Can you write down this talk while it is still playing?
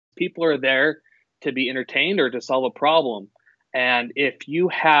People are there to be entertained or to solve a problem. And if you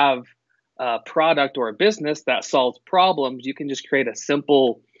have a product or a business that solves problems, you can just create a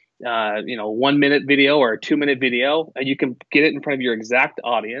simple, 1 minute video or a 2 minute video, and you can get it in front of your exact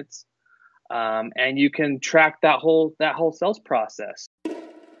audience, and you can track that whole sales process.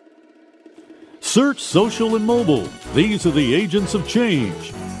 Search, social, and mobile. These are the agents of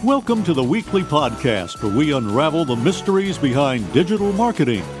change. Welcome to the weekly podcast where we unravel the mysteries behind digital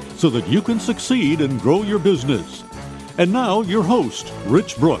marketing so that you can succeed and grow your business. And now, your host,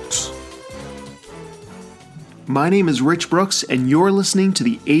 Rich Brooks. My name is Rich Brooks, and you're listening to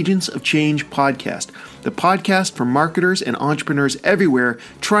the Agents of Change podcast, the podcast for marketers and entrepreneurs everywhere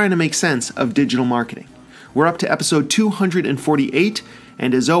trying to make sense of digital marketing. We're up to episode 248,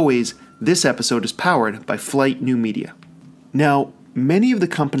 and as always, this episode is powered by Flight New Media. Now, many of the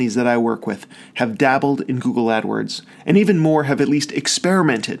companies that I work with have dabbled in Google AdWords, and even more have at least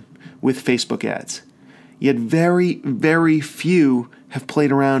experimented with Facebook ads. Yet very, very few have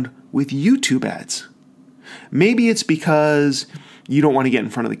played around with YouTube ads. Maybe it's because you don't want to get in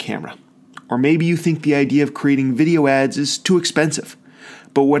front of the camera, or maybe you think the idea of creating video ads is too expensive.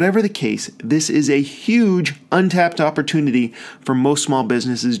 But whatever the case, this is a huge untapped opportunity for most small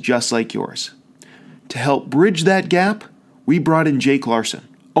businesses just like yours. To help bridge that gap, we brought in Jake Larsen,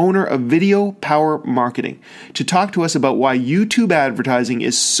 owner of Video Power Marketing, to talk to us about why YouTube advertising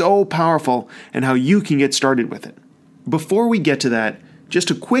is so powerful and how you can get started with it. Before we get to that,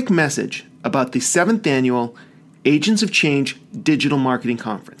 just a quick message about the 7th annual Agents of Change Digital Marketing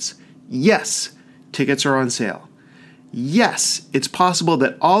Conference. Yes, tickets are on sale. Yes, it's possible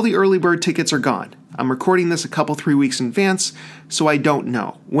that all the early bird tickets are gone. I'm recording this a couple, 3 weeks in advance, so I don't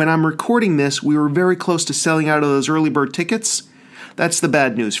know. When I'm recording this, we were very close to selling out of those early bird tickets. That's the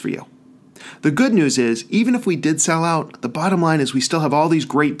bad news for you. The good news is, even if we did sell out, the bottom line is we still have all these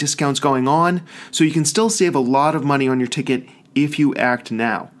great discounts going on, so you can still save a lot of money on your ticket if you act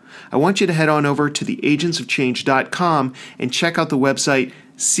now. I want you to head on over to theagentsofchange.com and check out the website,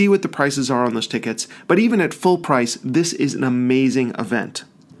 see what the prices are on those tickets. But even at full price, this is an amazing event.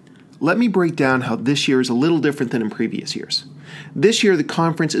 Let me break down how this year is a little different than in previous years. This year, the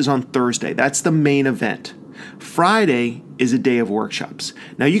conference is on Thursday. That's the main event. Friday is a day of workshops.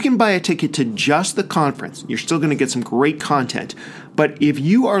 Now, you can buy a ticket to just the conference. You're still going to get some great content. But if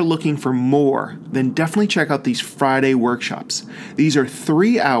you are looking for more, then definitely check out these Friday workshops. These are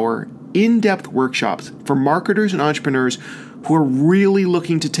 3-hour, in-depth workshops for marketers and entrepreneurs who are really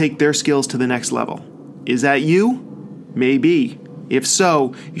looking to take their skills to the next level. Is that you? Maybe. If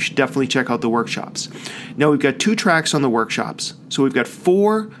so, you should definitely check out the workshops. Now, we've got 2 tracks on the workshops. So we've got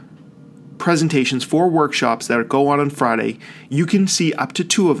 4 presentations, 4 workshops that go on Friday. You can see up to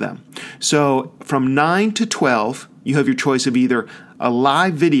 2 of them. So from 9 to 12, you have your choice of either a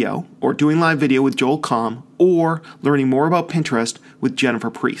live video or doing live video with Joel Comm or learning more about Pinterest with Jennifer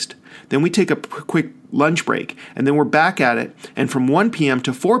Priest. Then we take a quick lunch break and then we're back at it. And from 1 p.m.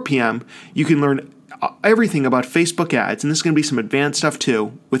 to 4 p.m., you can learn everything about Facebook ads. And this is going to be some advanced stuff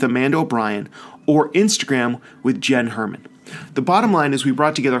too with Amanda O'Brien, or Instagram with Jen Herman. The bottom line is we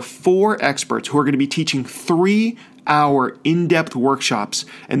brought together 4 experts who are going to be teaching 3-hour in-depth workshops,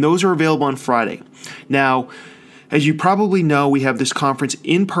 and those are available on Friday. Now, as you probably know, we have this conference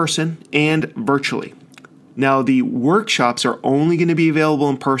in person and virtually. Now, the workshops are only going to be available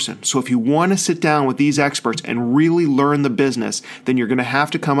in person. So if you want to sit down with these experts and really learn the business, then you're going to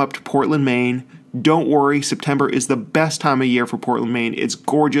have to come up to Portland, Maine. Don't worry, September is the best time of year for Portland, Maine. It's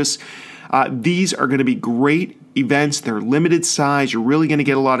gorgeous. These are going to be great events. They're limited size. You're really going to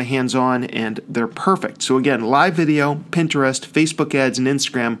get a lot of hands-on, and they're perfect. So again, live video, Pinterest, Facebook ads, and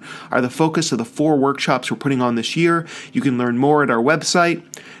Instagram are the focus of the 4 workshops we're putting on this year. You can learn more at our website.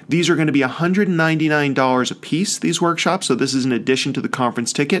 These are going to be $199 a piece, these workshops, so this is in addition to the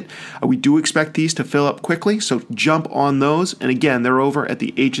conference ticket. We do expect these to fill up quickly, so jump on those. And again, they're over at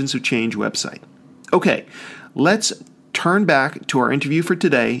the Agents of Change website. Okay, let's turn back to our interview for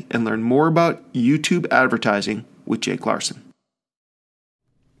today and learn more about YouTube advertising with Jake Larsen.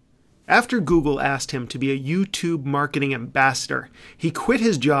 After Google asked him to be a YouTube marketing ambassador, he quit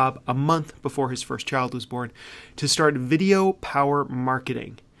his job a month before his first child was born to start Video Power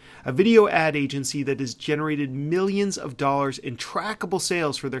Marketing, a video ad agency that has generated millions of dollars in trackable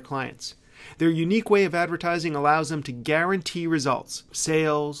sales for their clients. Their unique way of advertising allows them to guarantee results,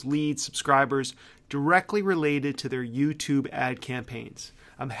 sales, leads, subscribers, directly related to their YouTube ad campaigns.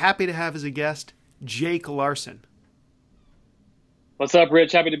 I'm happy to have as a guest, Jake Larsen. What's up,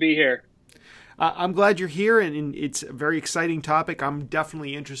 Rich? Happy to be here. I'm glad you're here, and it's a very exciting topic. I'm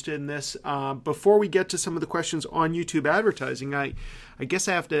definitely interested in this. Before we get to some of the questions on YouTube advertising, I guess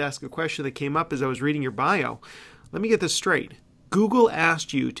I have to ask a question that came up as I was reading your bio. Let me get this straight. Google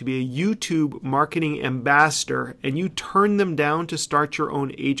asked you to be a YouTube marketing ambassador, and you turned them down to start your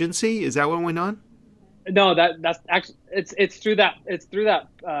own agency. Is that what went on? No, that's actually it's through that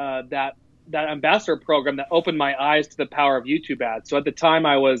that ambassador program that opened my eyes to the power of YouTube ads. So at the time,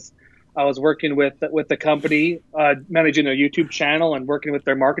 I was working with the company, managing their YouTube channel and working with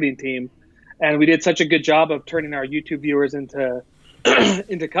their marketing team, and we did such a good job of turning our YouTube viewers into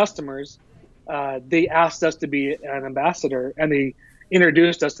into customers. They asked us to be an ambassador, and they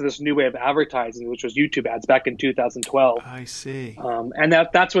introduced us to this new way of advertising, which was YouTube ads back in 2012. I see. And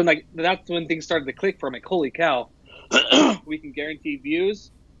that's when things started to click for me. Like, holy cow, we can guarantee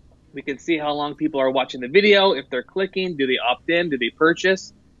views. We can see how long people are watching the video. If they're clicking, do they opt in? Do they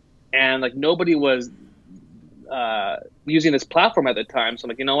purchase? And like nobody was using this platform at the time. So I'm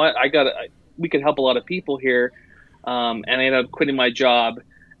like, you know what? We could help a lot of people here. And I ended up quitting my job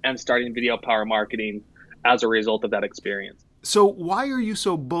and starting Video Power Marketing as a result of that experience. So why are you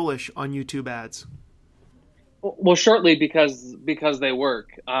so bullish on YouTube ads? Well, shortly because they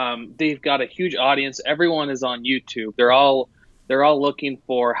work. They've got a huge audience. Everyone is on YouTube. They're all looking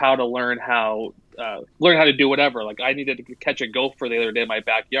for how to learn how to do whatever. Like I needed to catch a gopher the other day in my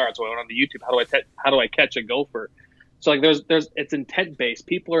backyard, so I went on to YouTube. How do I catch a gopher? So like it's intent based.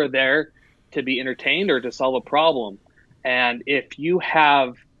 People are there to be entertained or to solve a problem. And if you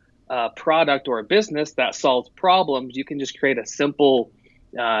have a product or a business that solves problems, you can just create a simple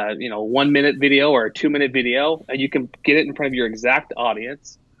 1 minute video or a 2 minute video, and you can get it in front of your exact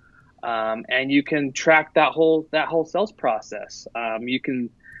audience. And you can track that whole sales process. You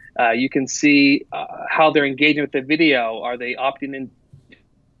can see how they're engaging with the video. Are they opting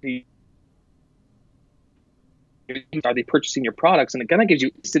in? Are they purchasing your products? And it kind of gives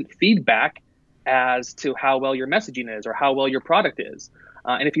you instant feedback as to how well your messaging is or how well your product is.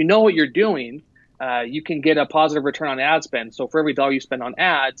 And if you know what you're doing, you can get a positive return on ad spend. So for every dollar you spend on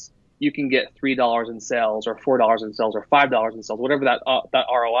ads, you can get $3 in sales or $4 in sales or $5 in sales, whatever that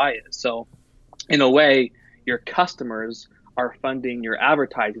ROI is. So in a way, your customers are funding your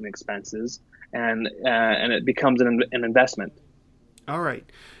advertising expenses, and it becomes an investment. All right.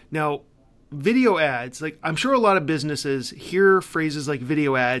 Now, video ads, like I'm sure a lot of businesses hear phrases like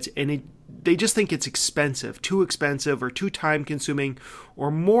video ads and they just think it's too expensive or too time consuming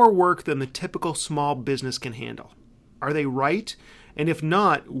or more work than the typical small business can handle. Are they right? And if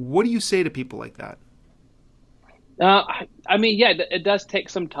not, what do you say to people like that? I mean, yeah, it does take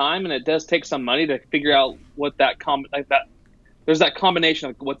some time and it does take some money to figure out what there's that combination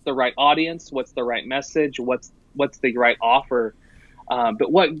of what's the right audience, what's the right message, what's the right offer.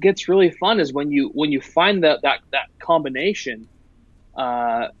 But what gets really fun is when you find that combination,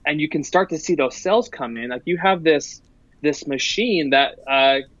 and you can start to see those sales come in. Like you have this machine that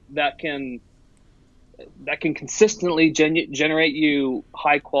can consistently generate you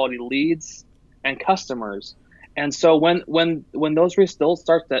high quality leads and customers. And so when those results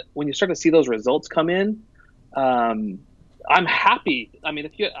when you start to see those results come in, I'm happy. I mean,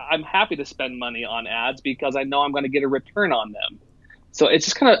 I'm happy to spend money on ads because I know I'm going to get a return on them. So it's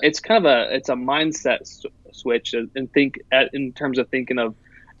just it's a mindset switch and in terms of thinking of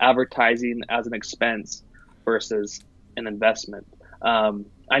advertising as an expense versus an investment.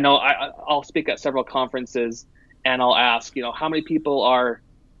 I know I'll speak at several conferences and I'll ask, how many people are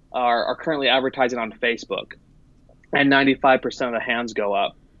currently advertising on Facebook, and 95% of the hands go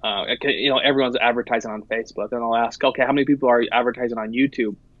up. Everyone's advertising on Facebook, and I'll ask, okay, how many people are advertising on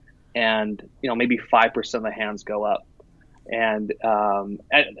YouTube? And maybe 5% of the hands go up. And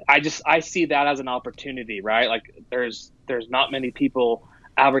I see that as an opportunity, right? Like there's not many people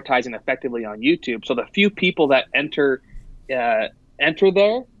advertising effectively on YouTube. So the few people that enter there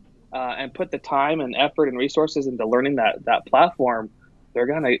and put the time and effort and resources into learning that platform, they're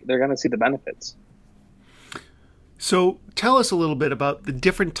gonna see the benefits. So tell us a little bit about the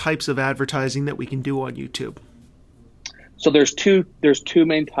different types of advertising that we can do on YouTube. So there's two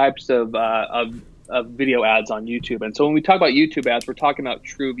main types of video ads on YouTube. And so when we talk about YouTube ads, we're talking about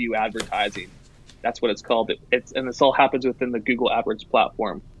true view advertising. That's what it's called. And this all happens within the Google AdWords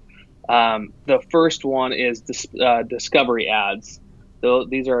platform. The first one is discovery ads. So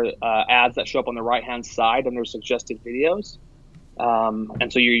these are ads that show up on the right-hand side under suggested videos.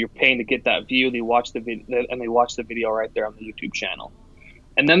 And so you're paying to get that view. They watch the video right there on the YouTube channel.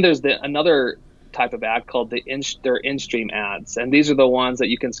 And then there's another type of ad called their in-stream ads. And these are the ones that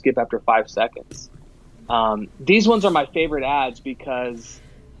you can skip after 5 seconds. These ones are my favorite ads because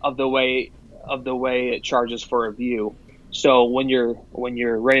of the way of the way it charges for a view. So when you're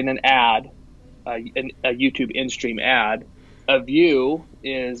running an ad, a YouTube in-stream ad, a view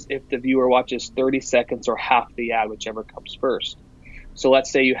is if the viewer watches 30 seconds or half the ad, whichever comes first. So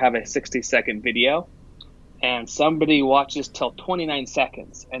let's say you have a 60-second video and somebody watches till 29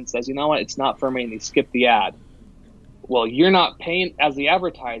 seconds and says, you know what, it's not for me, and they skip the ad. Well, you're not paying, as the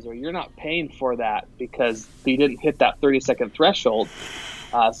advertiser, you're not paying for that because you didn't hit that 30-second threshold.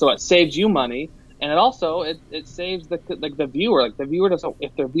 So it saves you money, and it also it saves the viewer. Like the viewer doesn't,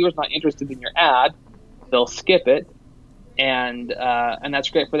 if the viewer's not interested in your ad, they'll skip it, and that's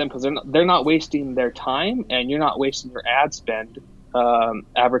great for them because they're not wasting their time, and you're not wasting your ad spend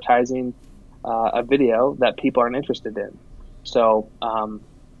advertising a video that people aren't interested in. So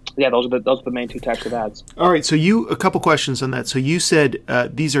yeah, those are the main two types of ads. All right, so a couple questions on that. So you said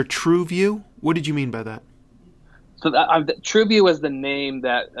these are TrueView. What did you mean by that? So TrueView is the name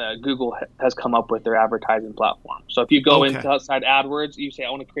that Google has come up with their advertising platform. So if you go into outside AdWords, you say I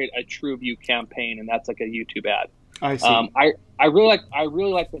want to create a TrueView campaign, and that's like a YouTube ad. I see. I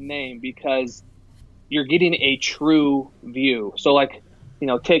really like the name because you're getting a true view. So like,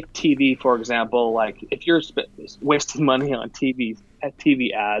 take TV for example. Like if you're wasting money on TV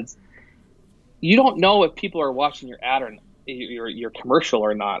ads, you don't know if people are watching your ad or your commercial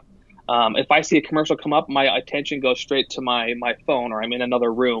or not. If I see a commercial come up, my attention goes straight to my phone, or I'm in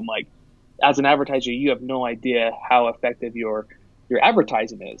another room. Like, as an advertiser, you have no idea how effective your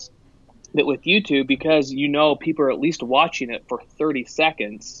advertising is. But with YouTube, because people are at least watching it for 30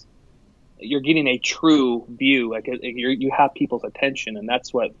 seconds, you're getting a true view. Like you have people's attention, and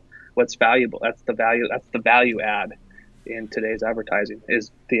that's what's valuable. That's the value. That's the value add in today's advertising,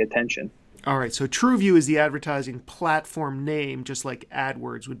 is the attention. All right, so TrueView is the advertising platform name, just like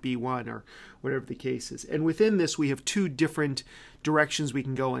AdWords would be one, or whatever the case is. And within this, we have two different directions we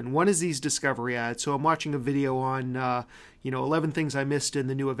can go in. One is these discovery ads. So I'm watching a video on 11 things I missed in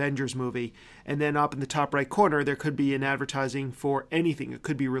the new Avengers movie, and then up in the top right corner there could be an advertising for anything. It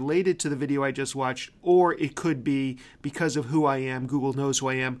could be related to the video I just watched, or it could be because of who I am. Google knows who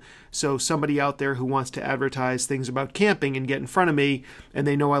I am, so somebody out there who wants to advertise things about camping and get in front of me, and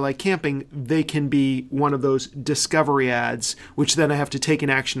they know I like camping, they can be one of those discovery ads, which then I have to take an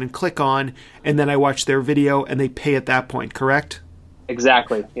action and click on, and then I watch their video and they pay at that point, correct?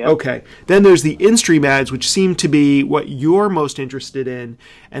 Exactly. Yep. Okay. Then there's the in-stream ads, which seem to be what you're most interested in,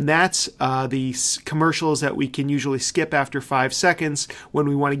 and that's the commercials that we can usually skip after 5 seconds when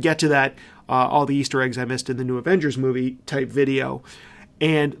we want to get to that all the Easter eggs I missed in the new Avengers movie type video.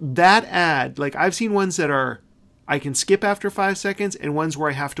 And that ad, like I've seen ones that I can skip after 5 seconds, and ones where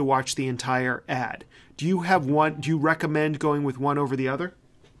I have to watch the entire ad. Do you have one? Do you recommend going with one over the other?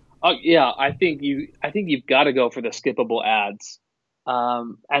 Oh yeah, I think you've got to go for the skippable ads.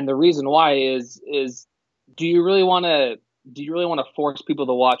 And the reason why is do you really want to force people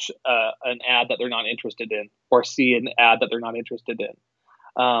to watch an ad that they're not interested in, or see an ad that they're not interested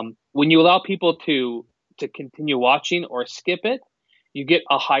in? When you allow people to continue watching or skip it, you get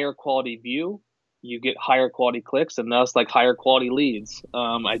a higher quality view, you get higher quality clicks, and thus like higher quality leads.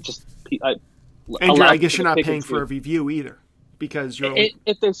 I guess you're not paying for every view either, because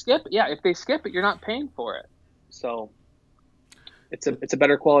if they skip it, you're not paying for it. So it's a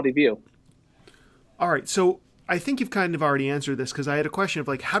better quality view. All right, so I think you've kind of already answered this, because I had a question of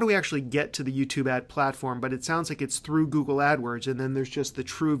like, how do we actually get to the YouTube ad platform? But it sounds like it's through Google AdWords, and then there's just the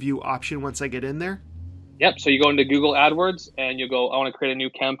TrueView option once I get in there. Yep. So you go into Google AdWords and you go, I want to create a new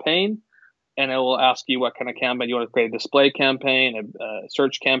campaign, and it will ask you what kind of campaign you want to create: a display campaign, a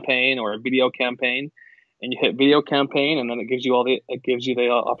search campaign, or a video campaign. And you hit video campaign, and then it gives you the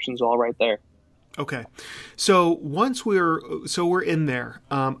options all right there. Okay, so once we're in there,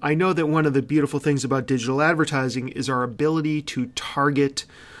 I know that one of the beautiful things about digital advertising is our ability to target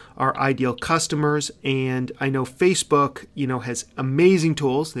our ideal customers, and I know Facebook, has amazing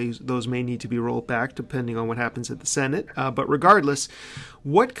tools. Those may need to be rolled back depending on what happens at the Senate. But regardless,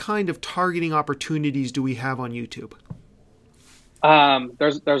 what kind of targeting opportunities do we have on YouTube?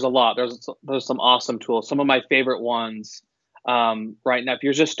 There's a lot. There's some awesome tools. Some of my favorite ones. Right now, if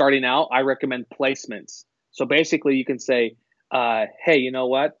you're just starting out, I recommend placements. So basically you can say, hey, you know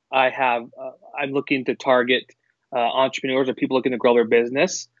what? I'm looking to target entrepreneurs or people looking to grow their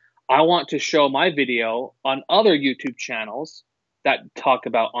business. I want to show my video on other YouTube channels that talk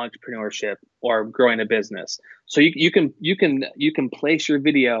about entrepreneurship or growing a business. So you can place your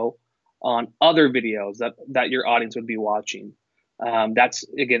video on other videos that your audience would be watching. That's,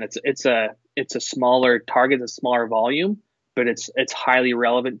 again, it's a smaller target, a smaller volume, but it's highly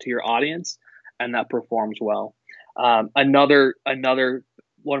relevant to your audience, and that performs well. Another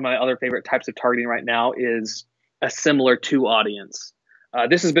one of my other favorite types of targeting right now is a similar to audience.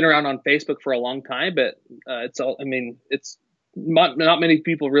 This has been around on Facebook for a long time, but it's not many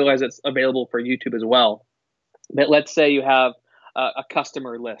people realize it's available for YouTube as well. But let's say you have a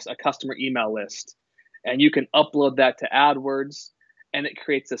customer list, a customer email list, and you can upload that to AdWords, and it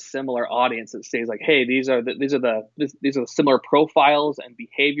creates a similar audience that says like, hey, these are the similar profiles and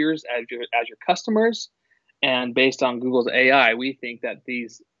behaviors as your customers, and based on Google's AI, we think that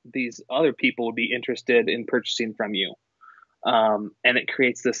these other people would be interested in purchasing from you, and it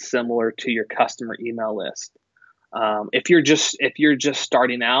creates this similar to your customer email list. If you're just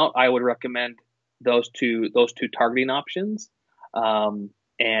starting out, I would recommend those two targeting options,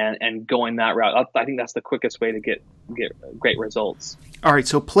 and going that route. I think that's the quickest way to get great results. All right,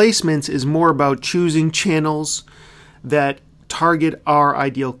 so placements is more about choosing channels that target our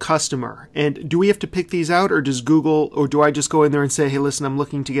ideal customer. And do we have to pick these out, or does Google, or do I just go in there and say, hey, listen, I'm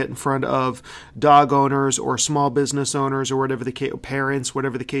looking to get in front of dog owners or small business owners or whatever the case, parents,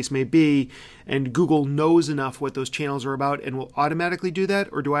 whatever the case may be, and Google knows enough what those channels are about and will automatically do that,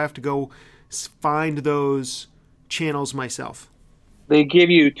 or do I have to go find those channels myself? They give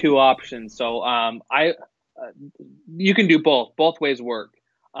you two options. So you can do both. Both ways work.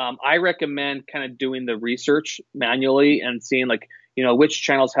 I recommend kind of doing the research manually and seeing which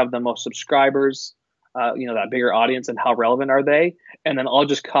channels have the most subscribers, that bigger audience, and how relevant are they. And then I'll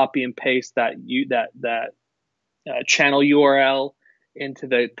just copy and paste that channel URL into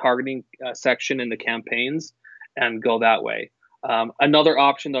the targeting section in the campaigns and go that way. Another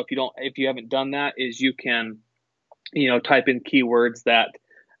option, though, if you haven't done that, is you can type in keywords that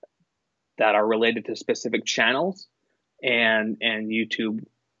are related to specific channels, and YouTube,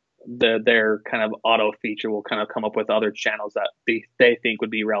 their kind of auto feature will kind of come up with other channels that they think would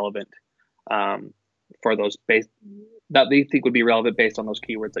be relevant for those based on those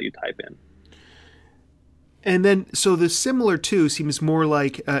keywords that you type in. And then, so the similar to seems more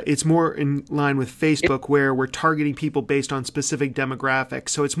like it's more in line with Facebook, where we're targeting people based on specific demographics.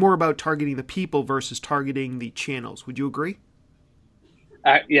 So it's more about targeting the people versus targeting the channels. Would you agree?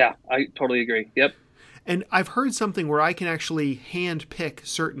 Yeah, I totally agree. Yep. And I've heard something where I can actually hand pick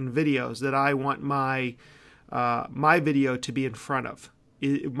certain videos that I want my video to be in front of,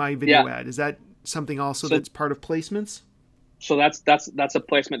 my video ad. Is that something also that's part of placements? So that's a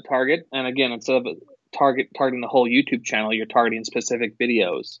placement target. And again, instead of targeting the whole YouTube channel, you're targeting specific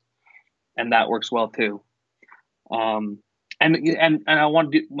videos, and that works well too. And I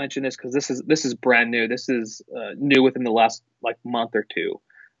want to mention this because this is brand new. This is new within the last month or two.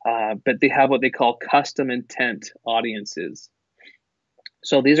 But they have what they call custom intent audiences.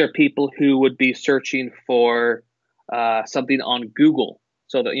 So these are people who would be searching for something on Google.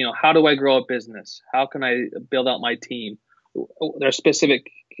 So that, how do I grow a business? How can I build out my team? There are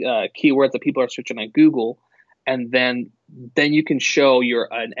specific keywords that people are searching on Google, and then you can show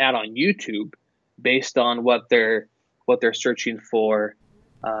an ad on YouTube based on what they're searching for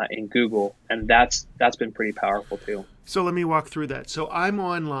in Google, and that's been pretty powerful too. So let me walk through that. So I'm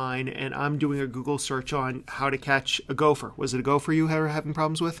online and I'm doing a Google search on how to catch a gopher. Was it a gopher you were having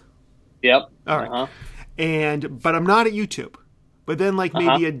problems with? Yep. All right. But I'm not at YouTube. But then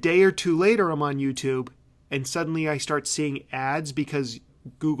maybe a day or two later, I'm on YouTube, and suddenly I start seeing ads because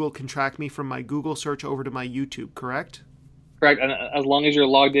Google can track me from my Google search over to my YouTube, correct? Correct. And as long as you're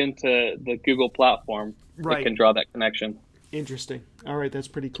logged into the Google platform, it can draw that connection. Interesting. All right. That's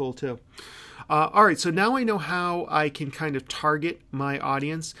pretty cool too. All right. So now I know how I can kind of target my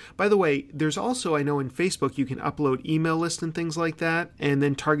audience. By the way, there's also, I know in Facebook, you can upload email lists and things like that and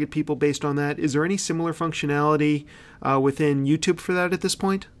then target people based on that. Is there any similar functionality within YouTube for that at this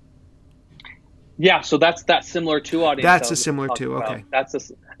point? Yeah, so that's similar to audience. That's a similar to, okay.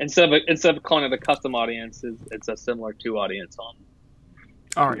 That's instead of calling it a custom audience, it's a similar to audience on.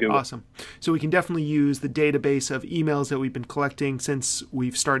 All right, awesome. So we can definitely use the database of emails that we've been collecting since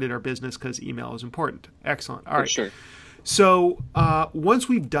we've started our business, because email is important. Excellent. All right. Sure. So once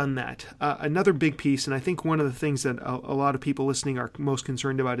we've done that, another big piece, and I think one of the things that a lot of people listening are most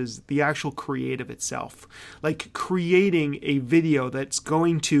concerned about, is the actual creative itself. Like creating a video that's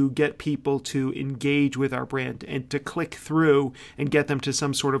going to get people to engage with our brand and to click through and get them to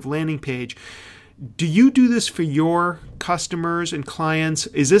some sort of landing page. Do you do this for your customers and clients?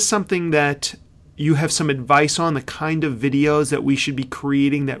 Is this something that you have some advice on, the kind of videos that we should be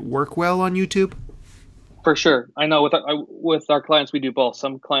creating that work well on YouTube? For sure. I know with our clients, we do both.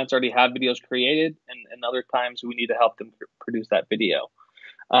 Some clients already have videos created, and other times we need to help them produce that video.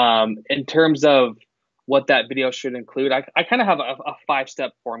 In terms of what that video should include, I kind of have a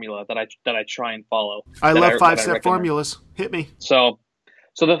 5-step formula that I try and follow. I love 5-step formulas. Hit me. So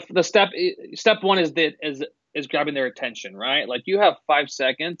So the step one is grabbing their attention, right? Like you have 5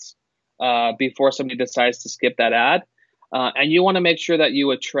 seconds before somebody decides to skip that ad, and you want to make sure that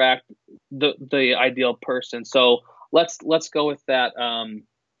you attract the ideal person. So let's go with that.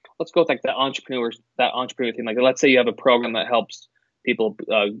 Let's go with like that entrepreneur thing. Like let's say you have a program that helps people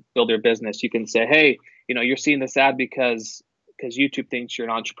build their business. You can say, hey, you're seeing this ad because YouTube thinks you're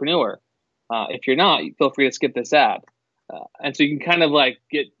an entrepreneur. If you're not, feel free to skip this ad. And so you can kind of like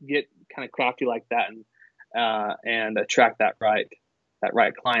get kind of crafty like that and attract that right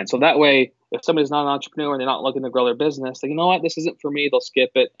client. So that way, if somebody's not an entrepreneur and they're not looking to grow their business, you know what, this isn't for me, they'll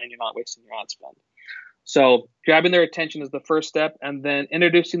skip it and you're not wasting your ad spend. So grabbing their attention is the first step, and then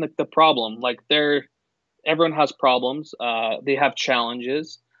introducing the problem. Like everyone has problems, they have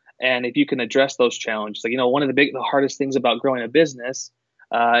challenges, and if you can address those challenges, one of the hardest things about growing a business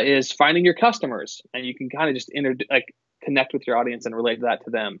is finding your customers, and you can kind of just connect with your audience and relate that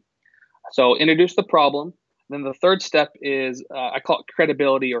to them. So introduce the problem. Then the third step is I call it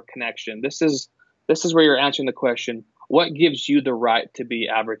credibility or connection. This is where you're answering the question, what gives you the right to be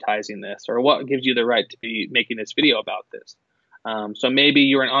advertising this, or what gives you the right to be making this video about this? So maybe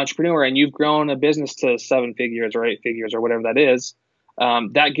you're an entrepreneur and you've grown a business to 7 figures or 8 figures or whatever that is.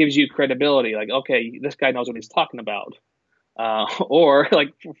 That gives you credibility. Like, okay, this guy knows what he's talking about. Or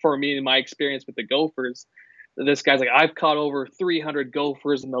like for me, in my experience with the gophers, this guy's like, I've caught over 300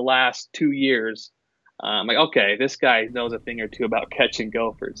 gophers in the last 2 years. I'm like, okay, this guy knows a thing or two about catching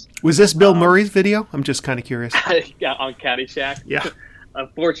gophers. Was this Bill Murray's video? I'm just kind of curious. Yeah, on Caddyshack. Yeah.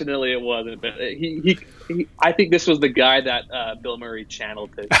 Unfortunately, it wasn't. But he I think this was the guy that Bill Murray channeled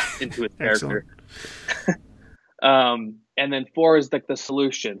into his character. And then 4 is like the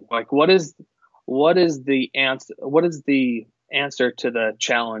solution. Like, what is the answer? What is the answer to the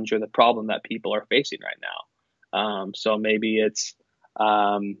challenge or the problem that people are facing right now? So maybe it's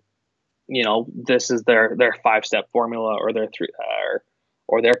this is their 5-step formula, or their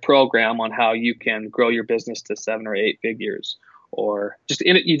or their program on how you can grow your business to 7 or 8 figures, or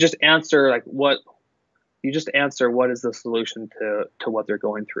you just answer what is the solution to what they're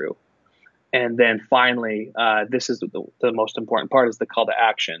going through. And then finally, this is the most important part, is the call to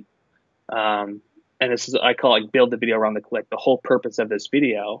action. And this is, I call it, build the video around the click. The whole purpose of this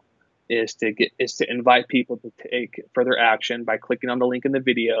video is to invite people to take further action by clicking on the link in the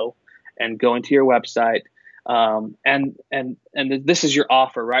video and going to your website. And this is your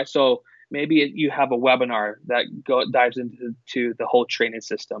offer, right? So maybe you have a webinar that dives into the whole training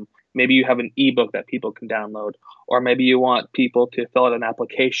system. Maybe you have an ebook that people can download, or maybe you want people to fill out an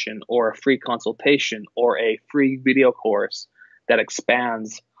application or a free consultation or a free video course that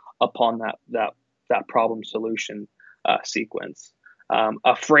expands upon that problem solution sequence.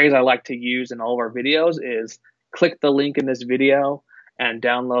 A phrase I like to use in all of our videos is click the link in this video and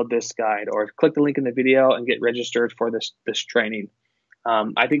download this guide, or click the link in the video and get registered for this training.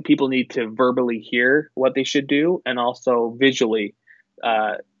 I think people need to verbally hear what they should do, and also visually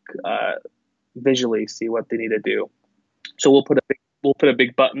see what they need to do. So we'll put a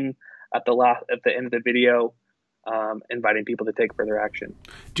big button at the end of the video, inviting people to take further action.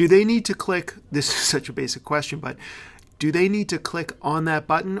 Do they need to click? This is such a basic question, but do they need to click on that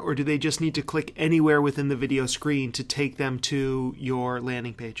button, or do they just need to click anywhere within the video screen to take them to your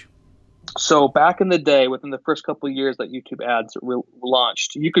landing page? So back in the day, within the first couple of years that YouTube ads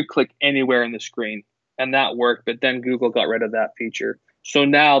launched, you could click anywhere in the screen, and that worked. But then Google got rid of that feature. So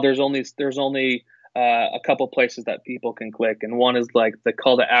now there's only a couple places that people can click, and one is like the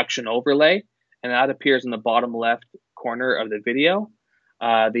call to action overlay, and that appears in the bottom left corner of the video.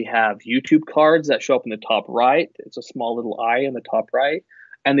 They have YouTube cards that show up in the top right. It's a small little eye in the top right.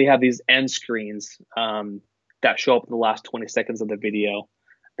 And they have these end screens that show up in the last 20 seconds of the video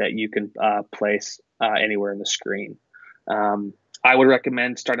that you can place anywhere in the screen. I would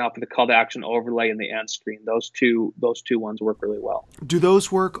recommend starting off with the call to action overlay and the end screen. Those two ones work really well. Do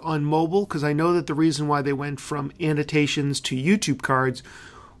those work on mobile? Because I know that the reason why they went from annotations to YouTube cards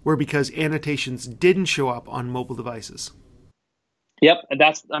were because annotations didn't show up on mobile devices. Yep,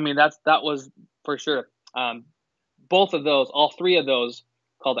 that was for sure. Both of those, all 3 of those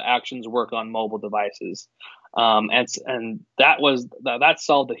call to actions work on mobile devices, and that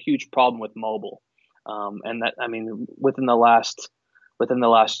solved a huge problem with mobile. And that, within the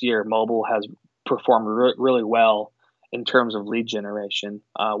last year, mobile has performed really well in terms of lead generation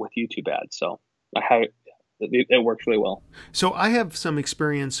with YouTube ads. So it works really well. So I have some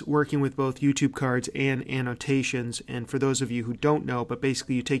experience working with both YouTube cards and annotations. And for those of you who don't know, but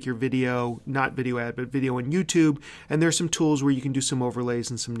basically you take your video, not video ad, but video on YouTube, and there's some tools where you can do some overlays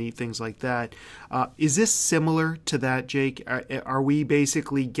and some neat things like that. Is this similar to that, Jake? Are we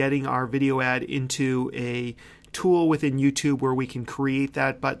basically getting our video ad into a tool within YouTube where we can create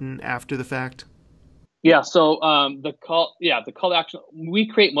that button after the fact? Yeah. So the call to action. We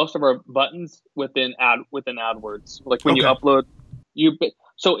create most of our buttons within AdWords. Like when you upload,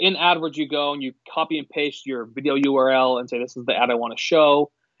 so in AdWords you go and you copy and paste your video URL and say this is the ad I want to show,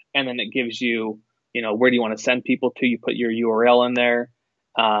 and then it gives you, where do you want to send people to? You put your URL in there,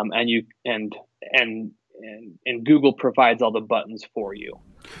 and Google provides all the buttons for you.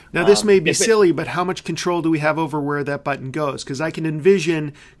 Now, this may be silly, but how much control do we have over where that button goes? Because I can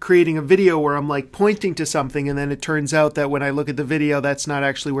envision creating a video where I'm like pointing to something, and then it turns out that when I look at the video, that's not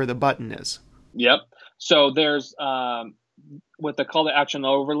actually where the button is. Yep. So there's, with the call to action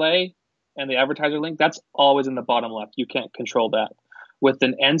overlay and the advertiser link, that's always in the bottom left. You can't control that. With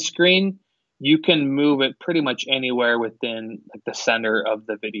an end screen, you can move it pretty much anywhere within like the center of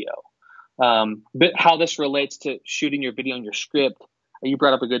the video. But how this relates to shooting your video in your script, you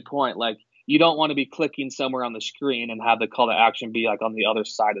brought up a good point. Like, you don't want to be clicking somewhere on the screen and have the call to action be like on the other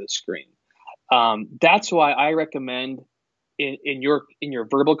side of the screen. That's why I recommend in your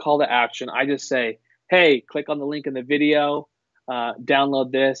verbal call to action, I just say, hey, click on the link in the video,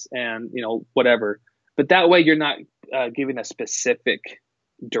 download this, and whatever. But that way you're not giving a specific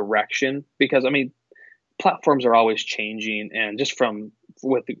direction, because platforms are always changing, and just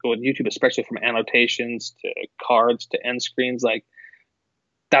with YouTube, especially from annotations to cards to end screens, like,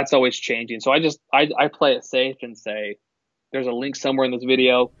 that's always changing. So I play it safe and say, there's a link somewhere in this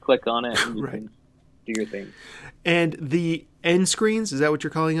video, click on it, and you can do your thing. And the end screens, is that what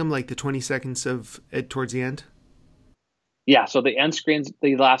you're calling them? Like the 20 seconds towards the end? Yeah. So the end screens,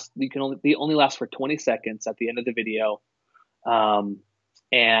 they only last for 20 seconds at the end of the video.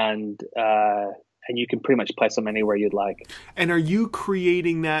 And you can pretty much place them anywhere you'd like. And are you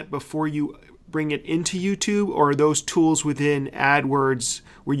creating that before you bring it into YouTube, or are those tools within AdWords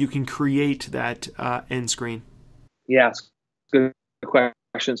where you can create that end screen? Yes, good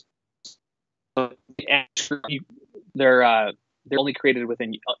questions. They're only created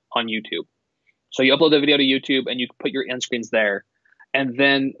on YouTube. So you upload the video to YouTube and you put your end screens there, and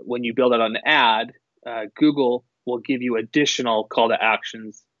then when you build out an ad, Google will give you additional call to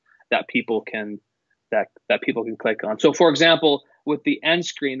actions that people can click on. So, for example, with the end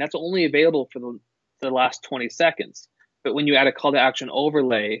screen, that's only available for the last 20 seconds. But when you add a call to action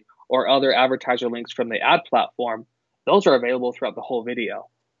overlay or other advertiser links from the ad platform, those are available throughout the whole video.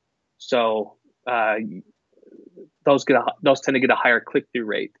 So those tend to get a higher click-through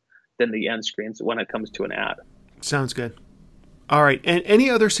rate than the end screens when it comes to an ad. Sounds good. All right. And any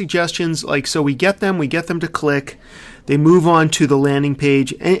other suggestions? Like, so we get them to click. They move on to the landing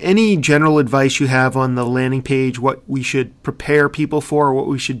page. Any general advice you have on the landing page, what we should prepare people for, or what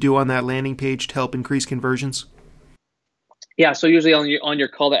we should do on that landing page to help increase conversions? Yeah. So usually on your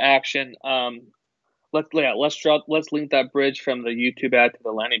call to action, let's link that bridge from the YouTube ad to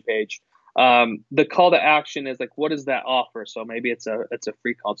the landing page. The call to action is like, what does that offer? So maybe it's a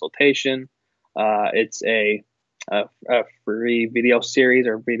free consultation. It's a free video series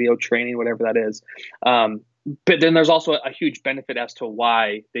or video training, whatever that is. But then there's also a huge benefit as to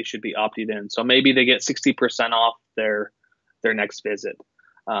why they should be opted in. So maybe they get 60% off their next visit.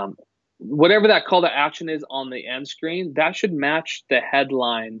 Whatever that call to action is on the end screen, that should match the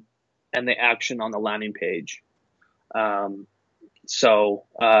headline and the action on the landing page. So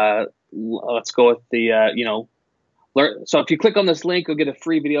let's go with the, so if you click on this link, you'll get a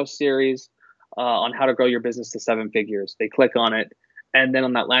free video series on how to grow your business to 7 figures. They click on it. And then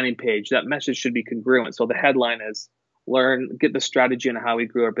on that landing page, that message should be congruent. So the headline is get the strategy on how we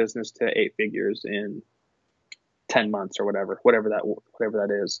grew our business to 8 figures in 10 months or whatever that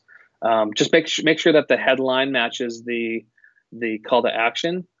is. Just make sure that the headline matches the call to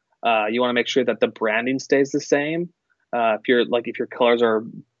action. You want to make sure that the branding stays the same. If your colors are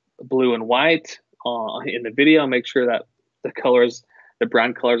blue and white in the video, make sure that the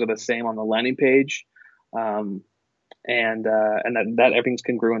brand colors are the same on the landing page. And that everything's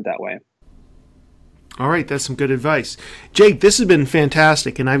congruent that way. All right, that's some good advice. Jake, this has been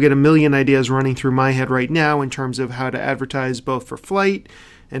fantastic, and I've got a million ideas running through my head right now in terms of how to advertise both for Flight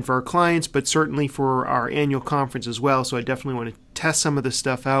and for our clients, but certainly for our annual conference as well, so I definitely want to test some of this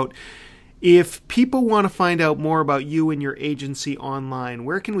stuff out. If people want to find out more about you and your agency online,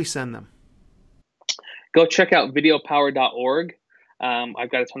 where can we send them? Go check out videopower.org. I've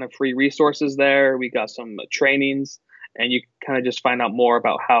got a ton of free resources there. We got some trainings, and you kind of just find out more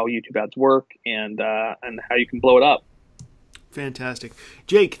about how YouTube ads work and how you can blow it up. Fantastic.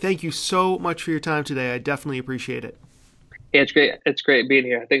 Jake, thank you so much for your time today. I definitely appreciate it. Yeah, it's great. It's great being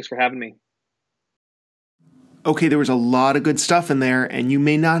here. Thanks for having me. Okay, there was a lot of good stuff in there, and you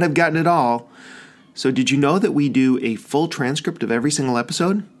may not have gotten it all. So did you know that we do a full transcript of every single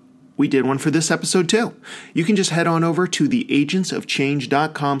episode? We did one for this episode too. You can just head on over to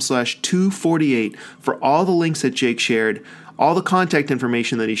theagentsofchange.com/248 for all the links that Jake shared, all the contact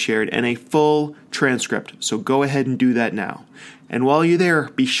information that he shared, and a full transcript. So go ahead and do that now. And while you're there,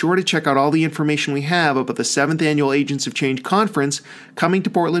 be sure to check out all the information we have about the 7th Annual Agents of Change Conference coming to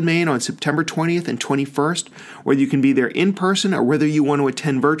Portland, Maine on September 20th and 21st. Whether you can be there in person or whether you want to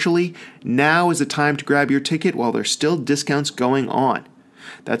attend virtually, now is the time to grab your ticket while there's still discounts going on.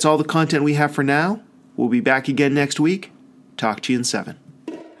 That's all the content we have for now. We'll be back again next week. Talk to you in 7.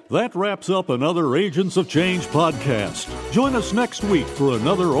 That wraps up another Agents of Change podcast. Join us next week for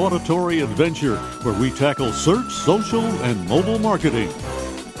another auditory adventure where we tackle search, social, and mobile marketing.